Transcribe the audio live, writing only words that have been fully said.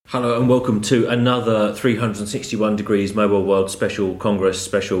Hello and welcome to another 361 Degrees Mobile World Special Congress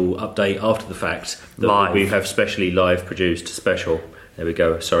special update after the fact that Live. We have specially live produced special. There we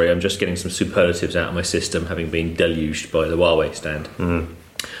go. Sorry, I'm just getting some superlatives out of my system, having been deluged by the Huawei stand.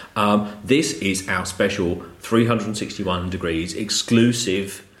 This is our special 361 Degrees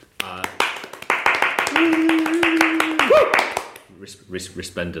exclusive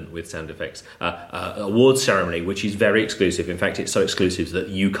resplendent with sound effects awards ceremony, which is very exclusive. In fact, it's so exclusive that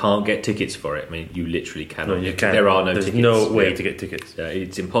you can't get tickets for it. I mean, you literally cannot. No, you can't. There are no There's tickets. no way to get tickets.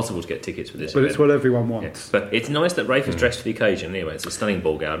 It's impossible to get tickets for this But event. it's what everyone wants. Yeah. But it's nice that Rafe is dressed for the occasion. Anyway, it's a stunning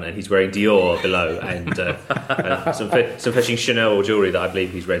ball gown, and he's wearing Dior below, and some fetching Chanel jewellery that I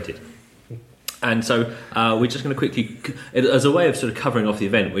believe he's rented. And so we're just going to quickly, as a way of sort of covering off the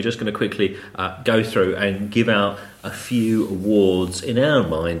event, we're just going to quickly go through and give out a few awards in our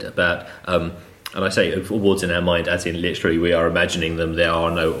mind about, and I say awards in our mind as in literally we are imagining them. There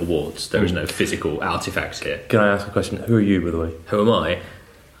are no awards. There is no physical artefact here. Can I ask a question? Who are you, by the way? Who am I?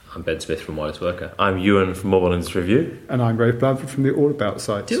 I'm Ben Smith from Wireless Worker. I'm Ewan from Mobile Industry Review. And I'm Rafe Blanford from the All About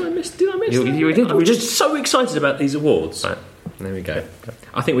site. Did I miss You that? did. I'm We just so excited about these awards. Right. There we go.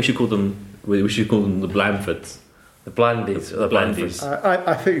 I think we should call them. We should call them the Blanfords. The Blandies. The Blandies.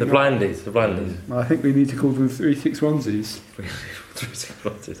 I think The Blandies. The Blandies. I think we need to call them 361s.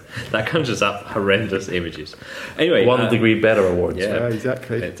 That conjures up horrendous images. Anyway, 1 degree better awards. Yeah.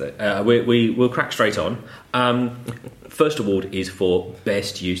 Exactly. We'll crack straight on. First award is for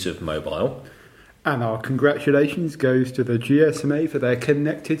best use of mobile. And our congratulations goes to the GSMA for their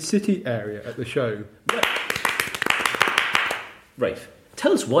connected city area at the show. Rafe,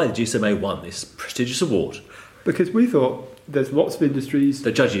 tell us why the GSMA won this prestigious award. Because we thought there's lots of industries.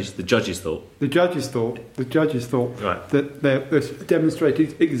 The judges thought. The judges thought Right. that there's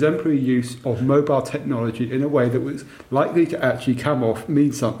demonstrated exemplary use of mobile technology in a way that was likely to actually come off,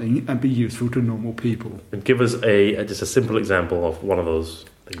 mean something, and be useful to normal people. And give us just a simple example of one of those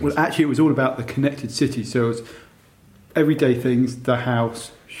things. Well, actually, it was all about the connected city. So it was everyday things: the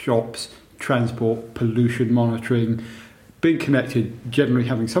house, shops, transport, pollution monitoring. Being connected, generally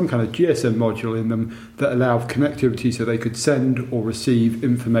having some kind of GSM module in them that allowed connectivity so they could send or receive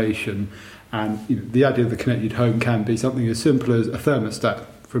information. And the idea of the connected home can be something as simple as a thermostat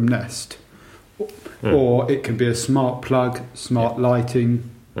from Nest. Or it can be a smart plug, smart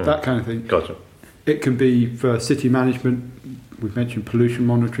lighting, that kind of thing. Gotcha. It can be for city management. We've mentioned pollution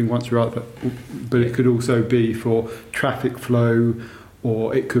monitoring once we're out, but it could also be for traffic flow,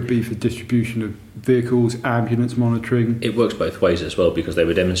 or it could be for distribution of vehicles, ambulance monitoring. It works both ways as well, because they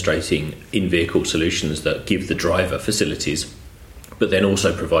were demonstrating in-vehicle solutions that give the driver facilities, but then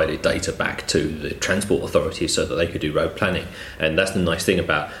also provided data back to the transport authorities so that they could do road planning. And that's the nice thing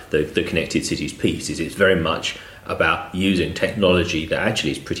about the connected cities piece, is it's very much about using technology that actually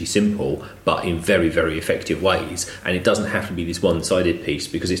is pretty simple but in very, very effective ways. And it doesn't have to be this one-sided piece,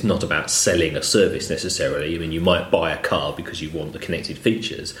 because it's not about selling a service necessarily. I mean, you might buy a car because you want the connected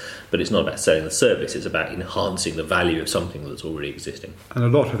features, but it's not about selling the service. It's about enhancing the value of something that's already existing. And a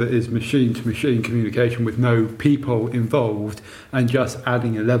lot of it is machine-to-machine communication with no people involved, and just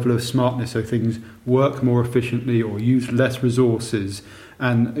adding a level of smartness so things work more efficiently or use less resources.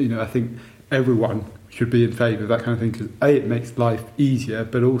 And I think everyone should be in favour of that kind of thing, because it makes life easier,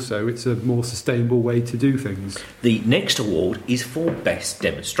 but also it's a more sustainable way to do things. The next award is for best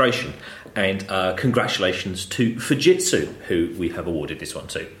demonstration, and congratulations to Fujitsu, who we have awarded this one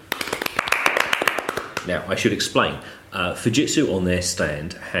to. Now, I should explain. Fujitsu on their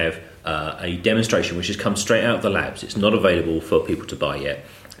stand have a demonstration which has come straight out of the labs. It's not available for people to buy yet,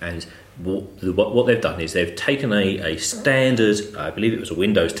 and what they've done is they've taken a standard, I believe it was a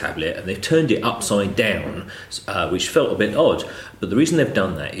Windows tablet, and they've turned it upside down, which felt a bit odd. But the reason they've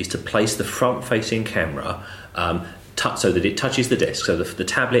done that is to place the front-facing camera so that it touches the desk. So the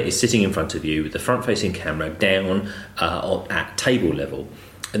tablet is sitting in front of you with the front-facing camera down at table level.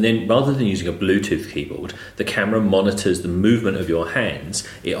 And then, rather than using a Bluetooth keyboard, the camera monitors the movement of your hands.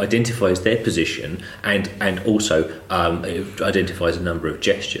 It identifies their position and also it identifies a number of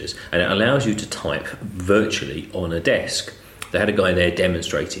gestures, and it allows you to type virtually on a desk. They had a guy there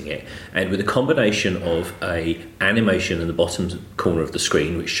demonstrating it, and with a combination of a animation in the bottom corner of the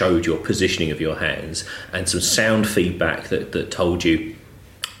screen which showed your positioning of your hands, and some sound feedback that told you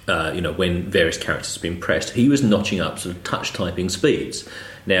when various characters have been pressed, he was notching up sort of touch typing speeds.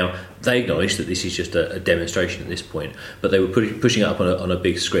 Now, they acknowledged that this is just a demonstration at this point, but they were pushing it up on a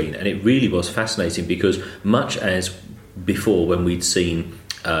big screen, and it really was fascinating, because much as before when we'd seen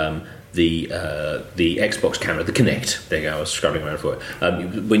the Xbox camera, the Kinect. There you go, I was scrubbing around for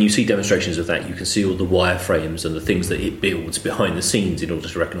it. When you see demonstrations of that, you can see all the wireframes and the things that it builds behind the scenes in order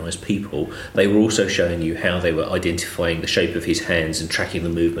to recognise people. They were also showing you how they were identifying the shape of his hands and tracking the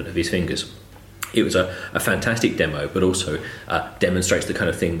movement of his fingers. It was a fantastic demo, but also demonstrates the kind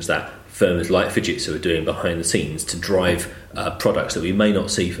of things that firms like Fujitsu are doing behind the scenes to drive products that we may not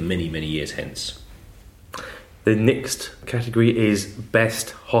see for many, many years hence. The next category is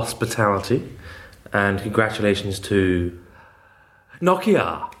Best Hospitality, and congratulations to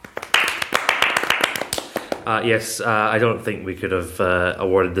Nokia. Yes, I don't think we could have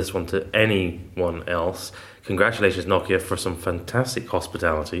awarded this one to anyone else. Congratulations, Nokia, for some fantastic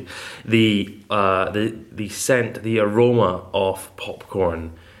hospitality. The scent, the aroma of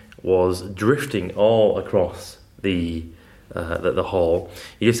popcorn was drifting all across the hall.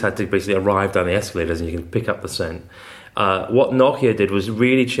 You just had to basically arrive down the escalators and you can pick up the scent. What Nokia did was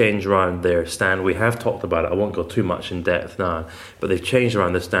really change around their stand. We have talked about it. I won't go too much in depth now, but they've changed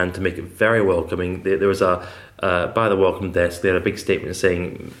around the stand to make it very welcoming. There was by the welcome desk, they had a big statement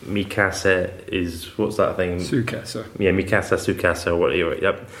saying Mikasa is, what's that thing? Sukasa. Yeah, Mikasa, Sukasa, or whatever.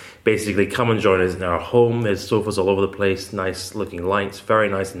 Yep. Basically, come and join us in our home. There's sofas all over the place, nice looking lights, very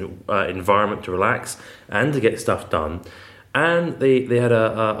nice environment to relax and to get stuff done. And they had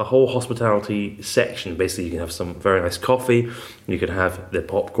a whole hospitality section. Basically, you can have some very nice coffee. You could have the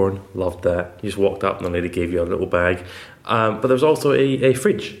popcorn. Loved that. You just walked up and the lady gave you a little bag. But there was also a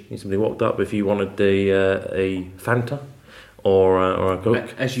fridge. You simply walked up if you wanted a Fanta or a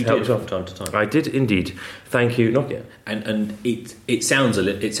Coke. As you did from time to time. I did indeed. Thank you, Nokia. And it sounds a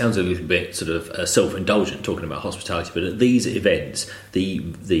little bit sort of self-indulgent talking about hospitality, but at these events,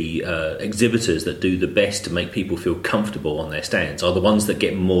 the exhibitors that do the best to make people feel comfortable on their stands are the ones that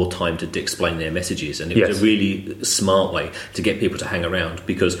get more time to explain their messages, and it was a really smart way to get people to hang around,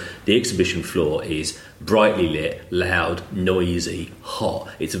 because the exhibition floor is brightly lit, loud, noisy, hot.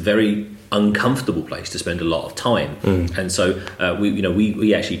 It's a very uncomfortable place to spend a lot of time, and so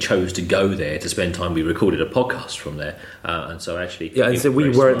we actually chose to go there to spend time. We recorded a podcast from there, and so actually, and so we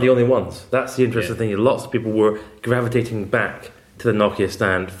weren't the only ones. That's the interesting thing. Lots of people were gravitating back to the Nokia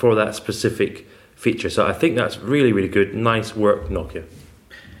stand for that specific feature. So I think that's really, really good. Nice work, Nokia.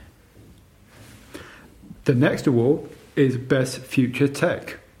 The next award is Best Future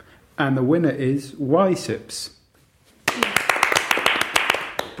Tech, and the winner is YSIPS.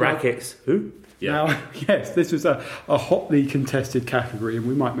 Brackets, who? Yeah. Now, yes, this was a hotly contested category, and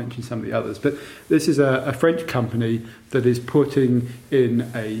we might mention some of the others, but this is a French company that is putting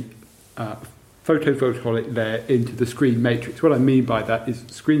in a photovoltaic layer into the screen matrix. What I mean by that is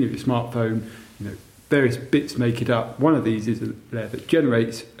the screen of your smartphone, various bits make it up. One of these is a layer that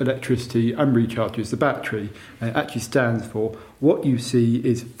generates electricity and recharges the battery, and it actually stands for what you see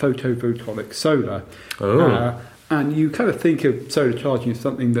is photovoltaic solar. And you kind of think of solar charging as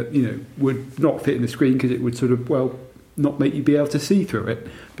something that would not fit in the screen because it would sort of not make you be able to see through it.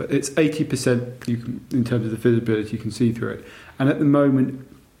 But it's 80% in terms of the visibility you can see through it. And at the moment,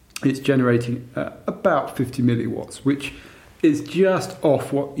 it's generating about 50 milliwatts, which is just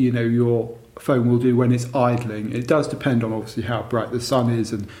off what your phone will do when it's idling. It does depend on obviously how bright the sun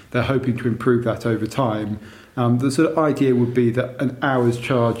is, and they're hoping to improve that over time. The sort of idea would be that an hour's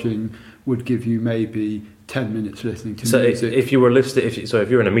charging would give you maybe 10 minutes listening to music. So if you were listening, if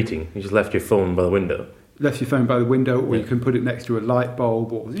you're in a meeting, you just left your phone by the window. Left your phone by the window, or you can put it next to a light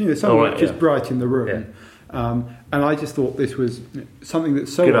bulb, or something just bright in the room. Yeah. And I just thought this was something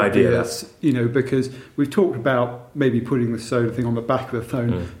that's so obvious, because we've talked about maybe putting the solar thing on the back of the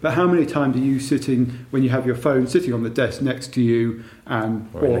phone, but how many times are you sitting, when you have your phone sitting on the desk next to you,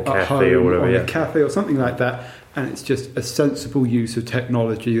 or at home, or in a cafe or something like that, and it's just a sensible use of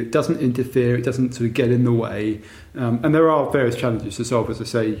technology. It doesn't interfere, it doesn't sort of get in the way. And there are various challenges to solve, as I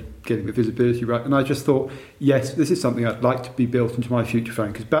say, getting the visibility right. And I just thought, yes, this is something I'd like to be built into my future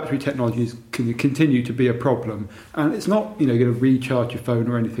phone, because battery technologies can continue to be a problem. And it's not, going to recharge your phone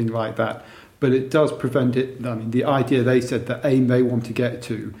or anything like that, but it does prevent it. I mean, the idea they said, the aim they want to get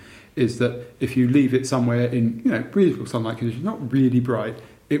to, is that if you leave it somewhere in, reasonable sunlight conditions, not really bright,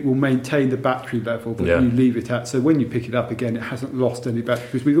 it will maintain the battery level that you leave it at. So when you pick it up again, it hasn't lost any battery.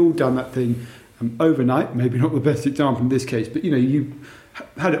 Because we've all done that thing overnight. Maybe not the best example in this case, but you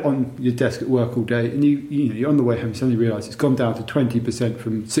had it on your desk at work all day, and you're on the way home, you suddenly realise it's gone down to 20%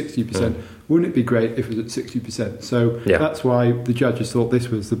 from 60%. Wouldn't it be great if it was at 60%? So that's why the judges thought this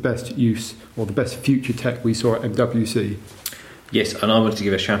was the best use or the best future tech we saw at MWC. Yes, and I wanted to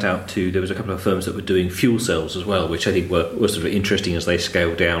give a shout out to, there was a couple of firms that were doing fuel cells as well, which I think were sort of interesting as they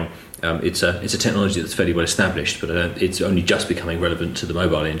scaled down. It's a technology that's fairly well established, but it's only just becoming relevant to the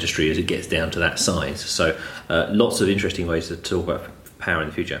mobile industry as it gets down to that size. So lots of interesting ways to talk about power in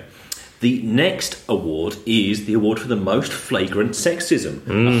the future. The next award is the award for the most flagrant sexism,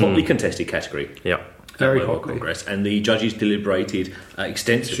 a hotly contested category. Yeah. Very Mobile hotly. Congress, and the judges deliberated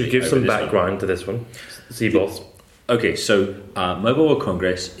extensively. Should give some over this background one. to this one. CBOS. Okay, so Mobile World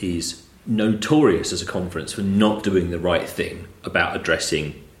Congress is notorious as a conference for not doing the right thing about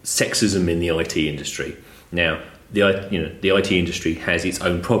addressing sexism in the IT industry. Now, the IT industry has its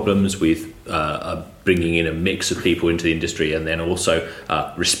own problems with bringing in a mix of people into the industry, and then also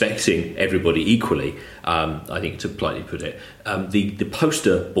respecting everybody equally. I think, to politely put it, the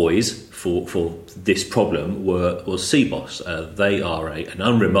poster boys for this problem was CBOS. They are an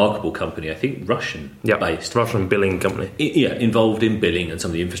unremarkable company, I think Russian based. Russian billing company. Involved in billing and some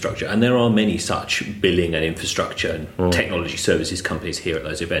of the infrastructure, and there are many such billing and infrastructure and technology services companies here at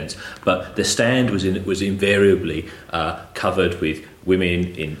those events. But the stand was invariably covered with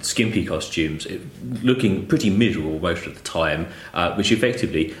women in skimpy costumes, looking pretty miserable most of the time, which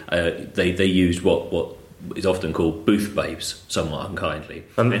effectively they used what is often called booth babes, somewhat unkindly.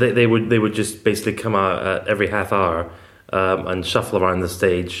 And they would just basically come out every half hour and shuffle around the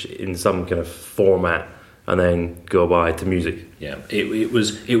stage in some kind of format, and then go by to music. Yeah, it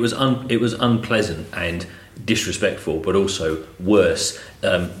was unpleasant and disrespectful, but also worse.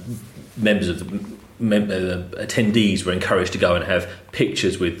 Members of the attendees were encouraged to go and have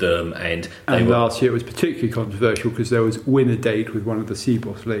pictures with them, and last year it was particularly controversial because there was winner date with one of the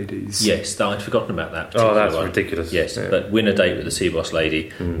CBOS ladies. Yes, I'd forgotten about that. Oh, that's one. ridiculous. Yes, but winner date with the CBOS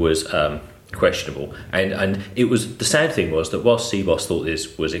lady was questionable, and it was, the sad thing was that whilst CBOS thought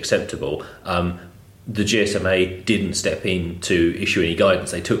this was acceptable, the GSMA didn't step in to issue any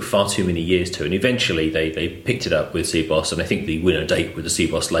guidance. They took far too many years to, and eventually they picked it up with CBOS, and I think the winner date with the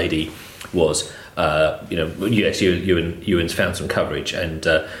CBOS lady was, yes, Ewan's found some coverage, and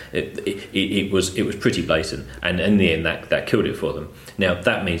it was pretty blatant, and in the end that killed it for them. Now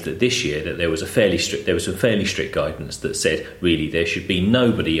that means that this year that there was some fairly strict guidance that said really there should be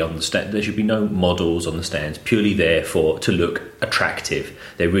nobody on the stand, there should be no models on the stands, purely there to look attractive.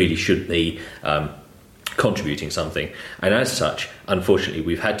 They really should be contributing something, and as such, unfortunately,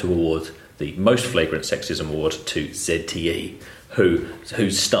 we've had to award the most flagrant sexism award to ZTE,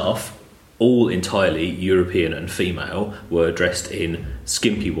 whose staff, all entirely European and female, were dressed in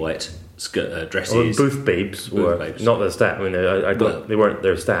skimpy white dresses. Well, booth babes were not their staff. I mean, they weren't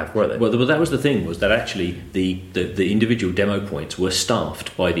their staff, were they? Well, that was the thing, was that actually the individual demo points were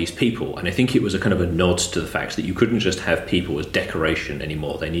staffed by these people, and I think it was a kind of a nod to the fact that you couldn't just have people as decoration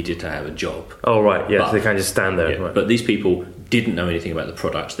anymore. They needed to have a job. Oh, right, yeah, so they can't just stand there. Yeah, right. But these people didn't know anything about the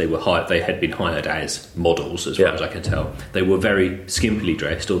products. They were hired. They had been hired as models, as far as I can tell. They were very skimpily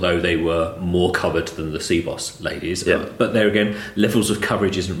dressed, although they were more covered than the CBOS ladies. Yeah. But there again, levels of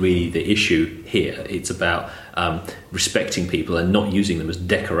coverage isn't really the issue here. It's about respecting people and not using them as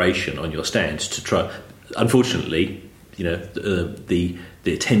decoration on your stand to try. Unfortunately, the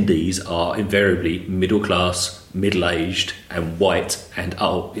attendees are invariably middle class, middle aged, and white, and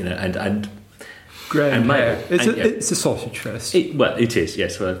and grey and hair. male. It's a sausage fest. It is,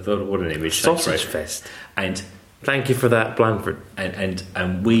 yes. What an image. Sausage fest. And thank you for that, Blandford.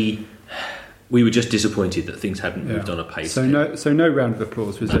 And we were just disappointed that things hadn't moved on a pace. So no round of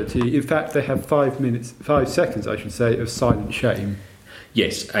applause for ZTE. In fact, they have 5 seconds, I should say, of silent shame.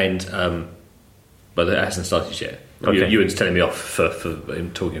 Yes, and but it hasn't started yet. Okay. Ewan's telling me off for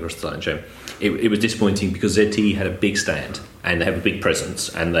talking across the silent shame. It was disappointing because ZTE had a big stand and they have a big presence,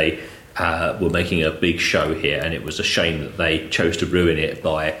 and they were making a big show here, and it was a shame that they chose to ruin it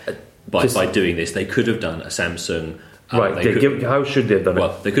by doing this. They could have done a Samsung. How should they have done it?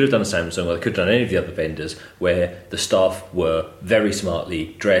 Well, they could have done a Samsung, or they could have done any of the other vendors where the staff were very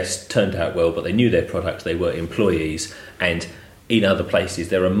smartly dressed, turned out well, but they knew their product, they were employees, and in other places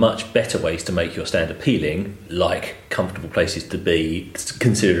there are much better ways to make your stand appealing, like comfortable places to be,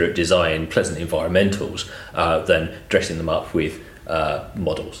 considerate design, pleasant environmentals, than dressing them up with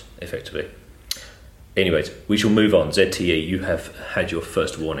models, effectively. Anyways, we shall move on. ZTE, you have had your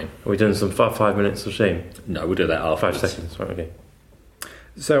first warning. Are we doing some 5 minutes of shame? No, we'll do that after 5 seconds, right, okay.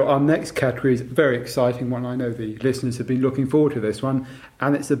 So our next category is a very exciting one. I know the listeners have been looking forward to this one,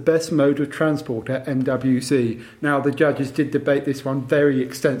 and it's the best mode of transport at MWC. Now, the judges did debate this one very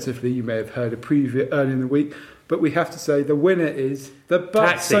extensively. You may have heard a preview earlier in the week, but we have to say the winner is the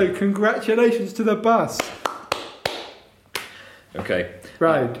bus. Taxi. So congratulations to the bus. Okay.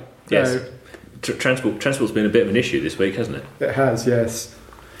 Right. Yes. So Transport's been a bit of an issue this week, hasn't it? It has, yes.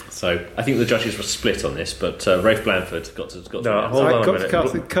 So I think the judges were split on this, but Rafe Blandford got to. No, hold on a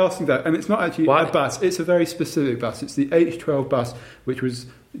minute. Casting that, and it's not actually a bus. It's a very specific bus. It's the H12 bus, which was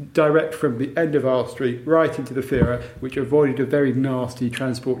direct from the end of our street right into the Fira, which avoided a very nasty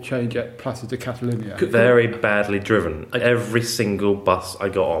transport change at Plaza de Catalunya. Very badly driven. Every single bus I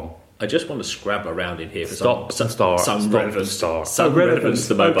got on. I just want to scrab around in here for some relevance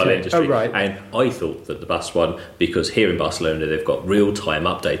to the mobile industry. Oh, right. And I thought that the bus one, because here in Barcelona they've got real-time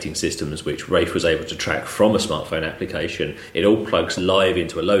updating systems which Rafe was able to track from a smartphone application. It all plugs live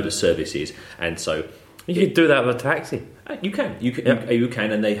into a load of services, and so you could do that with a taxi. You can,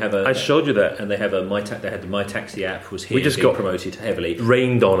 and they have a. I showed you that, and they have a they had the My Taxi app was here. We just got promoted heavily,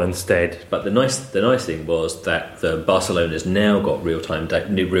 rained on instead. But the nice thing was that Barcelona's now got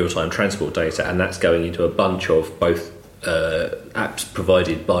new real-time transport data, and that's going into a bunch of both apps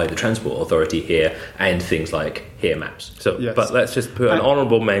provided by the Transport Authority here and things like Here Maps. So, yes. But let's just put an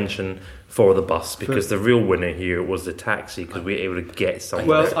honourable mention for the bus, because the real winner here was the taxi, because we were able to get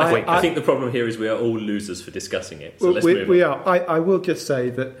somewhere. Well, I think the problem here is we are all losers for discussing it. So let's move on. We are. I will just say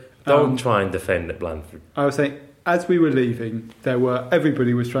that... Don't try and defend it, Blandford. I was saying, as we were leaving,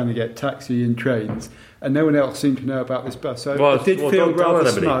 everybody was trying to get taxi and trains, and no one else seemed to know about this bus. So I did feel rather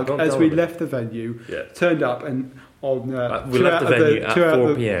smug as we left the venue, turned up, and on we left the venue at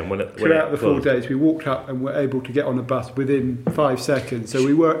 4 p.m. throughout the 4 days, we walked up and were able to get on a bus within 5 seconds. So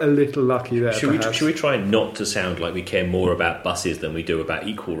we were a little lucky there. Should we try not to sound like we care more about buses than we do about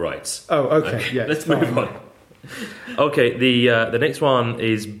equal rights? Oh, okay. Yeah, let's move on. Okay, the next one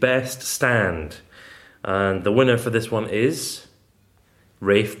is Best Stand, and the winner for this one is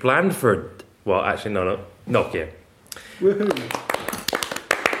Rafe Blandford. Well, actually, no, Nokia. Woohoo!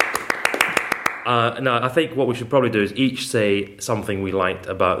 No, I think what we should probably do is each say something we liked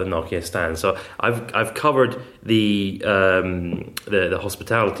about the Nokia stand. So I've covered the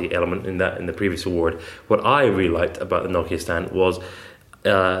hospitality element in the previous award. What I really liked about the Nokia stand was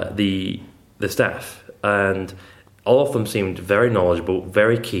the staff, and all of them seemed very knowledgeable,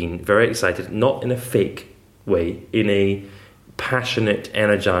 very keen, very excited, not in a fake way, in a passionate,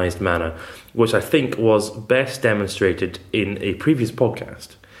 energized manner, which I think was best demonstrated in a previous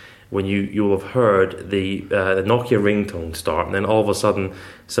podcast, when you will have heard the Nokia ringtone start, and then all of a sudden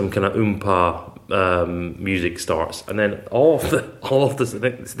some kind of oompa music starts, and then all of this,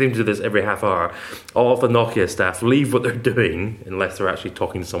 they seem to do this every half hour, all of the Nokia staff leave what they're doing, unless they're actually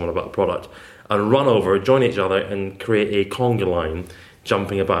talking to someone about a product, and run over, join each other, and create a conga line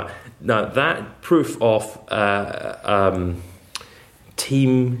jumping about. Now that proof of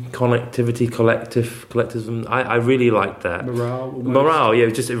team connectivity, collectivism. I really liked that. Morale, yeah,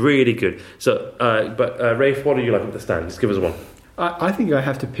 just really good. So, but Rafe, what do you like with the stand? Just give us one. I think I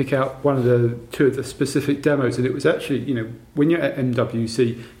have to pick out two of the specific demos, and it was actually, when you're at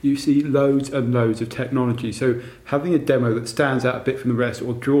MWC, you see loads and loads of technology. So having a demo that stands out a bit from the rest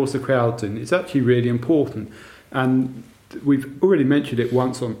or draws the crowds in, it's actually really important. And we've already mentioned it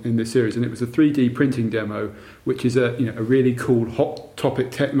once in this series, and it was a 3D printing demo, which is a really cool hot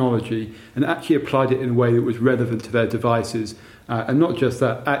topic technology, and actually applied it in a way that was relevant to their devices. And not just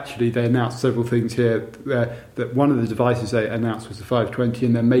that, actually they announced several things here. That one of the devices they announced was the 520,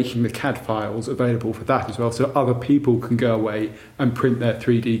 and they're making the CAD files available for that as well, so other people can go away and print their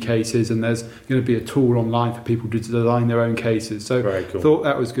 3D cases, and there's going to be a tool online for people to design their own cases. So very cool. Thought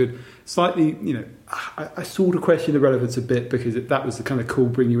that was good. Slightly, I sort of question the relevance a bit, because that was the kind of cool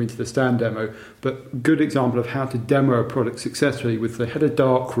bring you into the stand demo, but good example of how to demo a product successfully. With they had a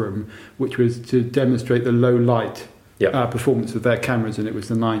dark room, which was to demonstrate the low light performance of their cameras, and it was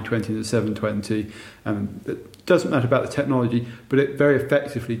the 920 and the 720. It doesn't matter about the technology, but it very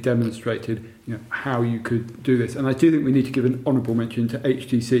effectively demonstrated how you could do this. And I do think we need to give an honourable mention to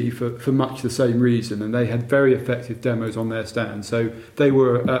HTC for much the same reason, and they had very effective demos on their stand, so they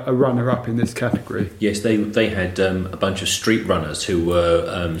were a runner-up in this category. Yes, they had a bunch of street runners who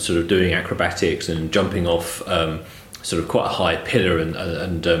were sort of doing acrobatics and jumping off sort of quite a high pillar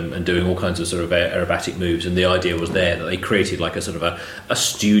and doing all kinds of sort of aerobatic moves, and the idea was there that they created like a sort of a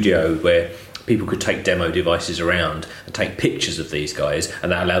studio where people could take demo devices around and take pictures of these guys,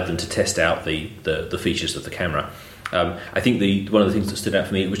 and that allowed them to test out the features of the camera. I think one of the things that stood out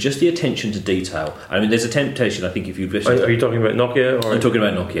for me was just the attention to detail. I mean, there's a temptation, I think, if you've listened... Are you talking about Nokia? Or? I'm talking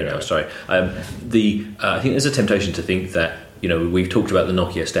about Nokia now, sorry. I think there's a temptation to think that, we've talked about the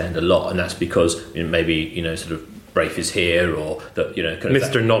Nokia stand a lot, and that's because maybe, sort of Rafe is here, or that kind of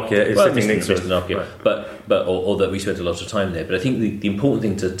Mr. Nokia is sitting next to Mr. Nokia, right. but or that we spent a lot of time there. But I think the important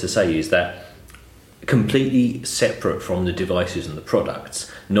thing to say is that completely separate from the devices and the products.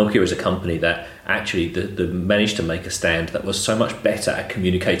 Nokia is a company that actually managed to make a stand that was so much better at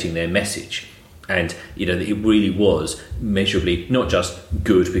communicating their message. And it really was measurably not just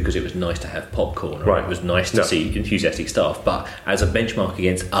good because it was nice to have popcorn, or it was nice to see enthusiastic staff, but as a benchmark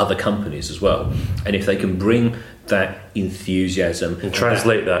against other companies as well. And if they can bring that enthusiasm and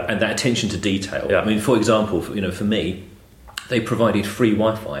translate that and that attention to detail. I mean, for example, for me, they provided free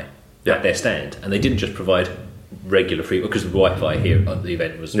Wi-Fi at their stand, and they didn't just provide regular free, because the Wi-Fi here at the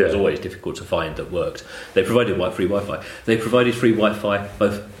event was always difficult to find that worked. They provided free Wi-Fi. They provided free Wi-Fi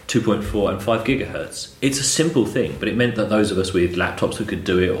both 2.4 and 5 gigahertz. It's a simple thing, but it meant that those of us with laptops that could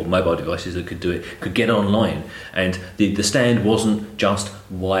do it, or mobile devices that could do it, could get online. And the stand wasn't just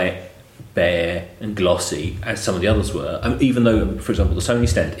white, bare and glossy as some of the others were. Even though, for example, the Sony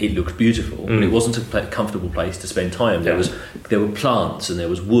stand, it looked beautiful, but it wasn't a comfortable place to spend time. There were plants, and there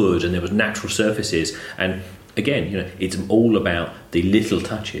was wood, and there was natural surfaces, and again, it's all about the little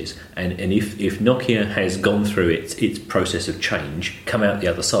touches. And if Nokia has gone through its process of change, come out the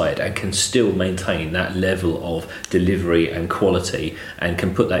other side, and can still maintain that level of delivery and quality, and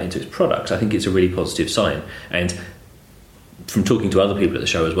can put that into its products, I think it's a really positive sign. And from talking to other people at the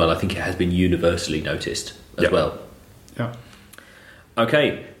show as well, I think it has been universally noticed as well. Yeah.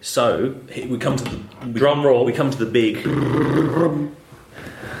 Okay, so we come to the drum roll. We come to the big.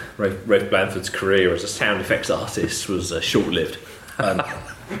 Rafe Blanford's career as a sound effects artist was short-lived.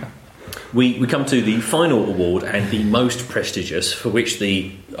 We come to the final award, and the most prestigious, for which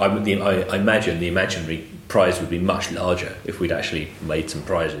I imagine the imaginary prize would be much larger if we'd actually made some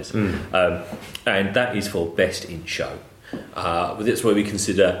prizes. And that is for Best in Show. That's where we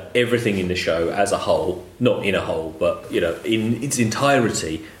consider everything in the show as a whole, not in a whole, but in its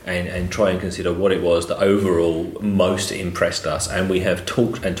entirety, and try and consider what it was that overall most impressed us. And we have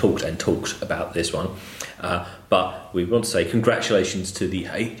talked about this one, but we want to say congratulations to the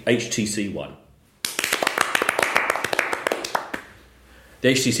HTC One.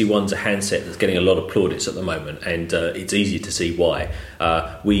 The HTC One's a handset that's getting a lot of plaudits at the moment, and it's easy to see why.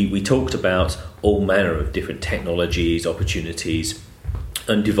 We talked about all manner of different technologies, opportunities,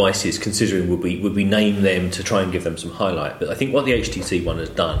 and devices, considering would we name them to try and give them some highlight. But I think what the HTC One has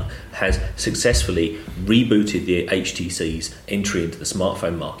done has successfully rebooted the HTC's entry into the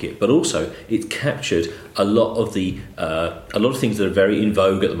smartphone market, but also it's captured a lot of things that are very in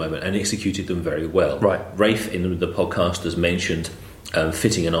vogue at the moment and executed them very well. Right. Rafe in the podcast has mentioned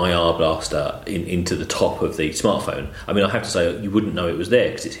fitting an IR blaster into the top of the smartphone. I mean, I have to say, you wouldn't know it was there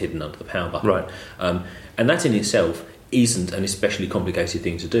because it's hidden under the power button. Right. And that in itself isn't an especially complicated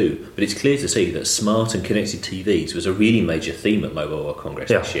thing to do, but it's clear to see that smart and connected TVs was a really major theme at Mobile World Congress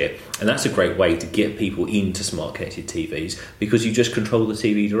this year, and that's a great way to get people into smart connected TVs, because you just control the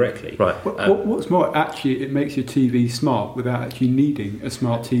TV directly. Right. What's more, actually, it makes your TV smart without actually needing a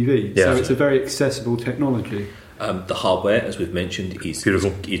smart TV. Yeah. So it's a very accessible technology. The hardware, as we've mentioned, is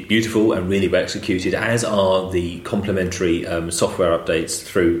beautiful and really well executed, as are the complementary software updates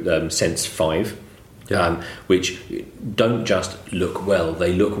through Sense 5. Which don't just look well;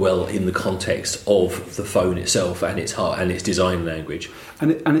 they look well in the context of the phone itself and its heart and its design language.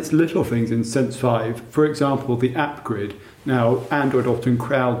 And it's little things in Sense 5. For example, the app grid. Now, Android often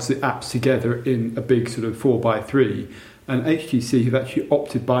crowds the apps together in a big sort of 4x3. And HTC have actually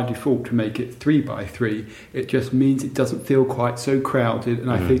opted by default to make it 3x3. It just means it doesn't feel quite so crowded,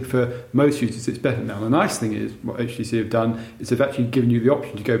 and I think for most users it's better now. The nice thing is, what HTC have done is they've actually given you the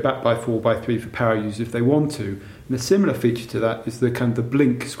option to go back by 4x3 for power users if they want to. And a similar feature to that is the kind of the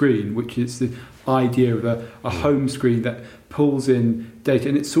blink screen, which is the idea of a home screen that pulls in data,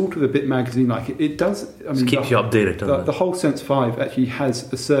 and it's sort of a bit magazine-like. It does. I mean, it keeps you updated, doesn't it? The whole Sense 5 actually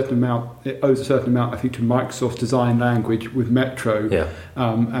has a certain amount. It owes a certain amount, I think, to Microsoft's design language with Metro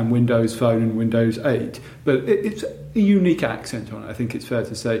and Windows Phone and Windows 8. But it's a unique accent on it, I think it's fair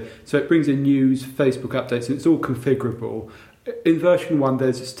to say. So it brings in news, Facebook updates, and it's all configurable. In version 1,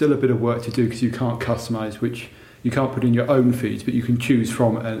 there's still a bit of work to do because you can't customise, which you can't put in your own feeds, but you can choose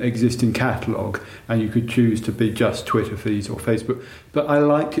from an existing catalogue, and you could choose to be just Twitter feeds or Facebook. But I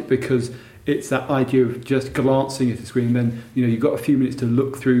liked it because it's that idea of just glancing at the screen, then you've got a few minutes to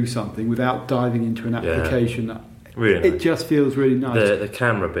look through something without diving into an application. Really it just feels really nice. The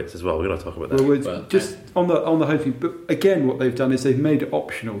camera bits as well. We're going to talk about that. Well, just on the whole thing. But again, what they've done is they've made it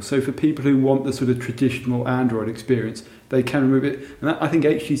optional. So for people who want the sort of traditional Android experience, they can remove it. And I think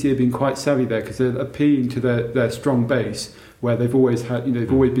HTC have been quite savvy there, because they're appealing to their strong base, where they've always had,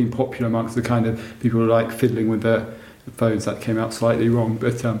 they've always been popular amongst the kind of people who like fiddling with their phones. That came out slightly wrong,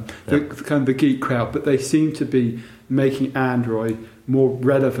 but the kind of the geek crowd. But they seem to be making Android more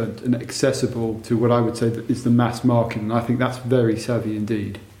relevant and accessible to what I would say that is the mass market, and I think that's very savvy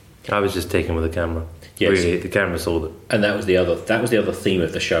indeed. I was just taken with the camera. Yes. Really, the camera sold it. And that was the other theme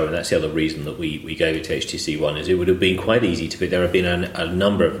of the show, and that's the other reason that we gave it to HTC One, is it would have been quite easy to be. There have been a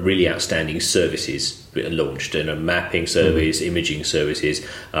number of really outstanding services launched, and mapping service, imaging services,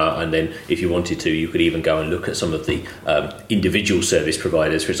 and then if you wanted to, you could even go and look at some of the individual service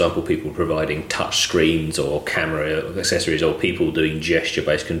providers. For example, people providing touch screens or camera accessories, or people doing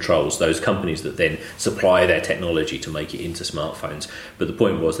gesture-based controls. Those companies that then supply their technology to make it into smartphones. But the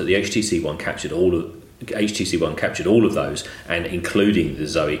point was that the HTC One captured all of those, and including the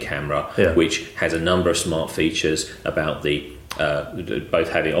Zoe camera, which has a number of smart features about the both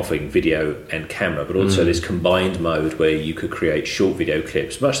offering video and camera, but also this combined mode where you could create short video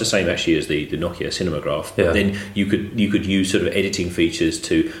clips, much the same actually as the Nokia Cinematograph. But then you could use sort of editing features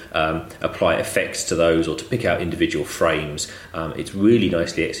to apply effects to those, or to pick out individual frames. It's really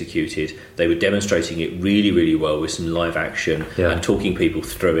nicely executed. They were demonstrating it really, really well with some live action and talking people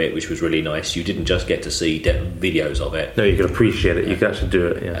through it, which was really nice. You didn't just get to see videos of it. No, you could appreciate it. You could actually do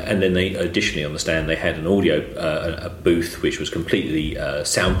it. Yeah. And then they additionally on the stand they had an audio a booth which was completely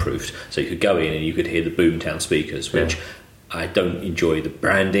soundproofed, so you could go in and you could hear the Boomtown speakers, which I don't enjoy the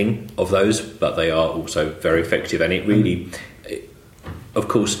branding of those, but they are also very effective. And it really, of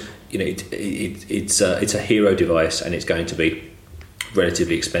course, it's a hero device, and it's going to be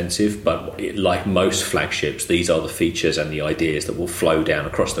relatively expensive, but like most flagships, these are the features and the ideas that will flow down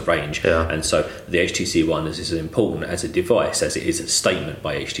across the range. And so the HTC One is as important as a device as it is a statement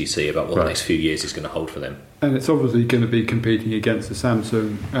by HTC about what the next few years is going to hold for them. And it's obviously going to be competing against the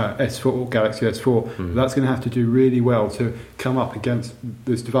Samsung S4, Galaxy S4. That's going to have to do really well to come up against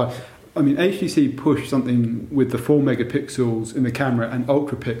this device. I mean, HTC pushed something with the 4 megapixels in the camera and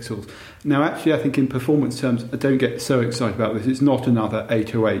ultra pixels. Now, actually, I think in performance terms, I don't get so excited about this. It's not another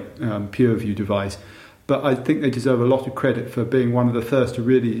 808 PureView device. But I think they deserve a lot of credit for being one of the first to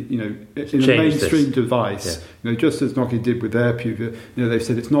really, in a mainstream device, just as Nokia did with their PureView, they've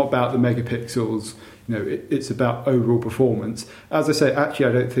said it's not about the megapixels, it's about overall performance. As I say, actually,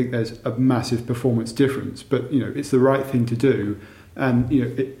 I don't think there's a massive performance difference, but, it's the right thing to do. And,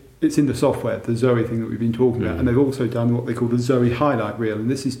 it's in the software, the Zoe thing that we've been talking about, and they've also done what they call the Zoe highlight reel, and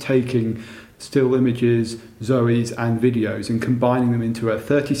this is taking still images, Zoes and videos and combining them into a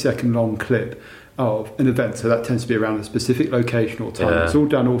 30-second long clip of an event. So that tends to be around a specific location or time. It's all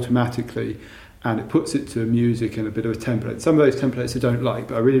done automatically, and it puts it to music and a bit of a template. Some of those templates I don't like,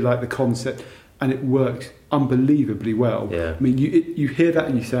 but I really like the concept, and it works unbelievably well. I mean, you hear that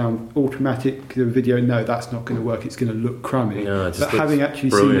and you sound automatic video. No, that's not going to work. It's going to look crummy. But having actually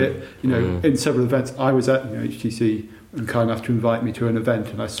brilliant. seen it, in several events, I was at HTC and kind enough to invite me to an event,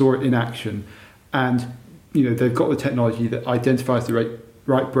 and I saw it in action. And they've got the technology that identifies the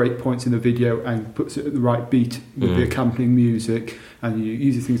right break points in the video and puts it at the right beat with the accompanying music, and you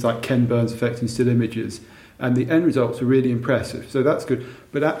use things like Ken Burns effect and still images. And the end results are really impressive, so that's good.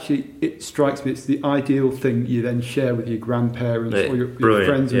 But actually, it strikes me it's the ideal thing you then share with your grandparents or your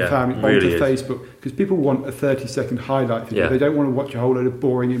friends and family onto Facebook, because people want a 30-second highlight video. They don't want to watch a whole load of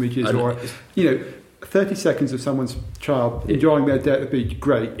boring images 30 seconds of someone's child enjoying their day at the beach.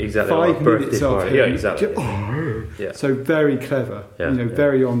 Great. Exactly. 5 minutes of him. Yeah, exactly. So very clever.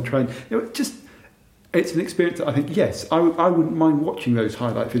 Very on trend. It's an experience that I think, yes, I wouldn't mind watching those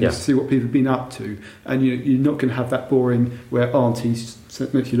highlight videos to see what people have been up to. And you're not going to have that boring where aunties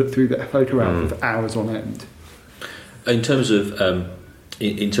makes you look through their photo album for hours on end. In terms of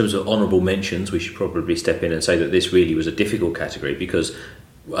honourable mentions, we should probably step in and say that this really was a difficult category, because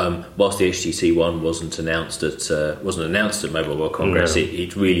whilst the HTC One wasn't announced at Mobile World Congress,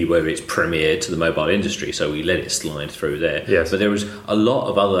 it's really where it's premiered to the mobile industry, so we let it slide through there. But there was a lot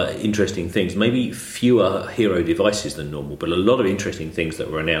of other interesting things, maybe fewer hero devices than normal, but a lot of interesting things that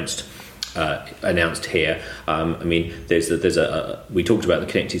were announced here. I mean, we talked about the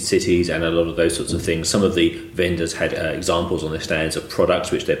connected cities and a lot of those sorts of things. Some of the vendors had examples on their stands of products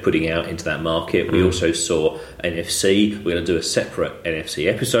which they're putting out into that market. We also saw NFC. We're going to do a separate NFC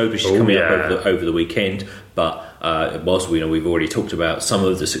episode, which is coming up over the weekend. But whilst we've already talked about some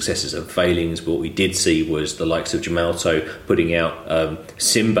of the successes and failings, what we did see was the likes of Gemalto putting out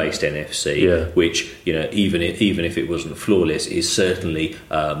SIM-based NFC, which even if it wasn't flawless, is certainly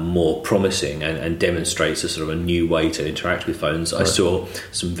more promising and demonstrates a sort of a new way to interact with phones. I saw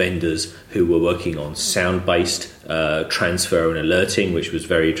some vendors who were working on sound-based transfer and alerting, which was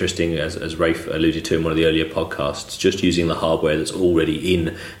very interesting, as Rafe alluded to in one of the earlier podcasts, just using the hardware that's already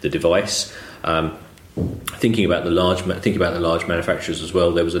in the device. Thinking about the large manufacturers as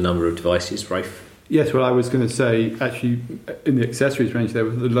well, there was a number of devices, Rafe. Yes, well, I was going to say, actually, in the accessories range, there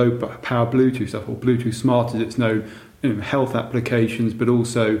was the low power Bluetooth stuff, or Bluetooth Smart as it's known, health applications, but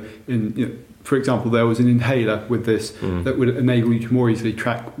also in, for example, there was an inhaler with this that would enable you to more easily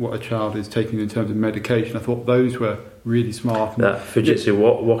track what a child is taking in terms of medication. I thought those were really smart. That Fujitsu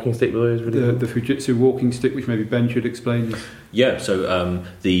walking stick with those really the Fujitsu walking stick, which maybe Ben should explain. Yeah, so on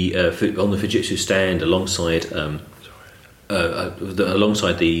the Fujitsu stand alongside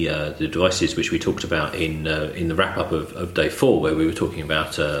the devices which we talked about in the wrap up of day 4, where we were talking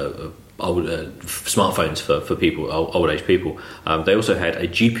about smartphones for people, old age people. They also had a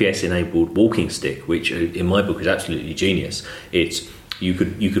GPS enabled walking stick, which in my book is absolutely genius. You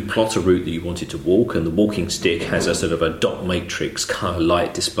could plot a route that you wanted to walk, and the walking stick has a sort of a dot matrix kind of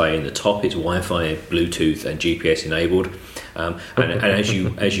light display in the top. It's Wi-Fi, Bluetooth, and GPS enabled. And as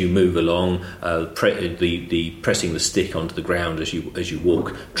you move along, the pressing the stick onto the ground as you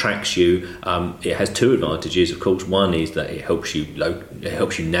walk tracks you. It has two advantages, of course. One is that it helps you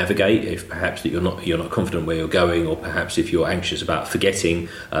navigate if perhaps that you're not confident where you're going, or perhaps if you're anxious about forgetting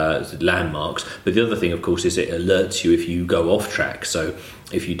landmarks. But the other thing, of course, is it alerts you if you go off track. So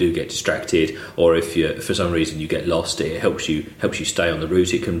if you do get distracted, or if for some reason you get lost, it helps you stay on the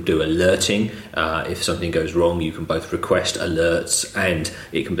route. It can do alerting. If something goes wrong, you can both request alerts, and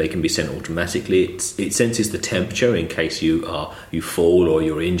they can be sent automatically. It senses the temperature in case you fall or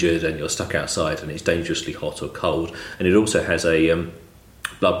you're injured and you're stuck outside and it's dangerously hot or cold. And it also has a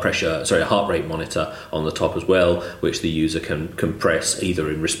a heart rate monitor on the top as well, which the user can press either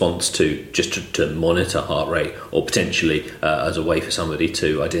in response to just to monitor heart rate, or potentially as a way for somebody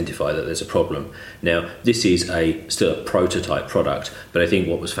to identify that there's a problem. Now, this is still a prototype product, but I think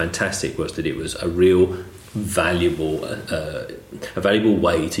what was fantastic was that it was a real valuable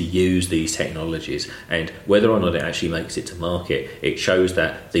way to use these technologies, and whether or not it actually makes it to market, it shows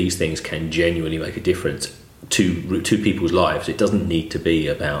that these things can genuinely make a difference to people's lives. It doesn't need to be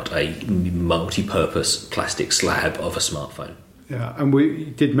about a multi-purpose plastic slab of a smartphone. Yeah, and we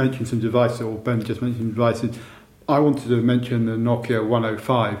did mention some devices, or Ben just mentioned devices. I wanted to mention the Nokia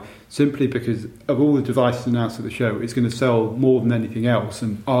 105 simply because of all the devices announced at the show, it's going to sell more than anything else,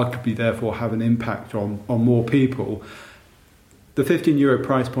 and arguably therefore have an impact on more people. The €15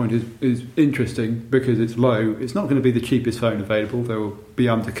 price point is interesting because it's low. It's not going to be the cheapest phone available. They will be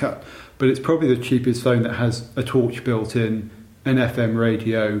undercut. But it's probably the cheapest phone that has a torch built in, an FM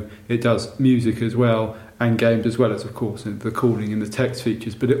radio. It does music as well, and games, as well as, of course, the calling and the text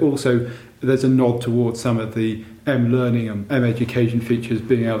features. But it also, there's a nod towards some of the M-learning and M-education features,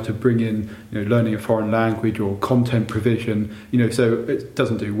 being able to bring in learning a foreign language or content provision. So it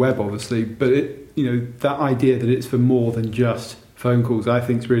doesn't do web, obviously, but that idea that it's for more than just phone calls, I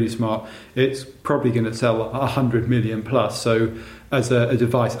think is really smart. It's probably going to sell 100 million plus. So as a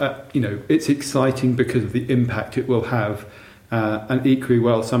device, it's exciting because of the impact it will have. And equally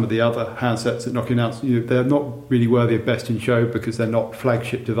well, some of the other handsets that Nokia announced, they're not really worthy of best in show because they're not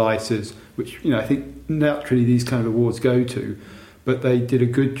flagship devices, which I think naturally these kind of awards go to. But they did a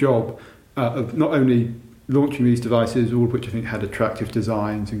good job of not only launching these devices, all of which I think had attractive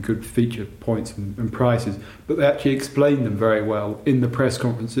designs and good feature points and prices, but they actually explained them very well in the press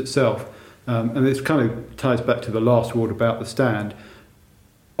conference itself. And this kind of ties back to the last award about the stand.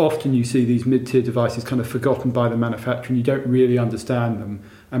 Often you see these mid-tier devices kind of forgotten by the manufacturer and you don't really understand them.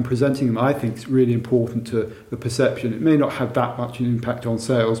 And presenting them, I think, is really important to the perception. It may not have that much an impact on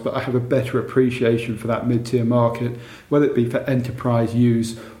sales, but I have a better appreciation for that mid-tier market, whether it be for enterprise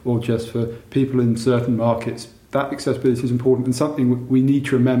use or just for people in certain markets. That accessibility is important, and something we need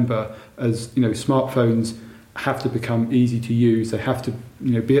to remember as smartphones have to become easy to use. They have to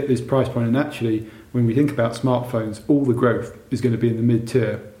be at this price point. And actually, when we think about smartphones, all the growth is going to be in the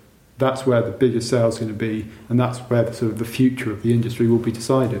mid-tier. That's where the biggest sales are going to be, and that's where the future of the industry will be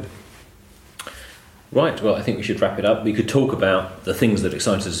decided. Right, well, I think we should wrap it up. We could talk about the things that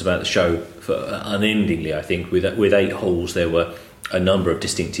excited us about the show for unendingly, I think. With 8 halls, there were a number of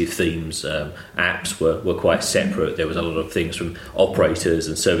distinctive themes. Apps were quite separate. There was a lot of things from operators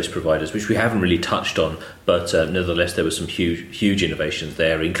and service providers, which we haven't really touched on, but nevertheless there were some huge innovations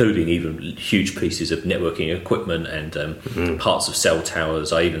there, including even huge pieces of networking equipment and parts of cell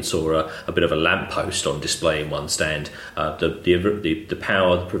towers. I even saw a bit of a lamppost on display in one stand. The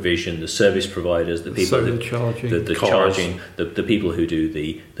power, the provision, the service providers, the people the charging, the people who do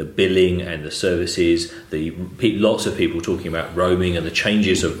the billing and the services, lots of people talking about roaming and the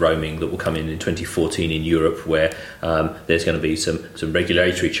changes of roaming that will come in 2014 in Europe, where there's going to be some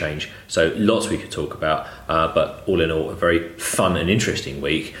regulatory change. So lots we could talk about, but all in all, a very fun and interesting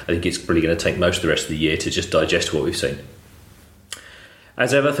week. I think it's probably going to take most of the rest of the year to just digest what we've seen.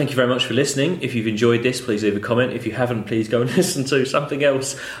 As ever, thank you very much for listening. If you've enjoyed this, please leave a comment. If you haven't, please go and listen to something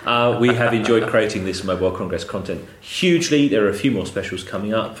else. We have enjoyed creating this Mobile Congress content hugely. There are a few more specials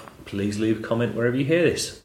coming up. Please leave a comment wherever you hear this.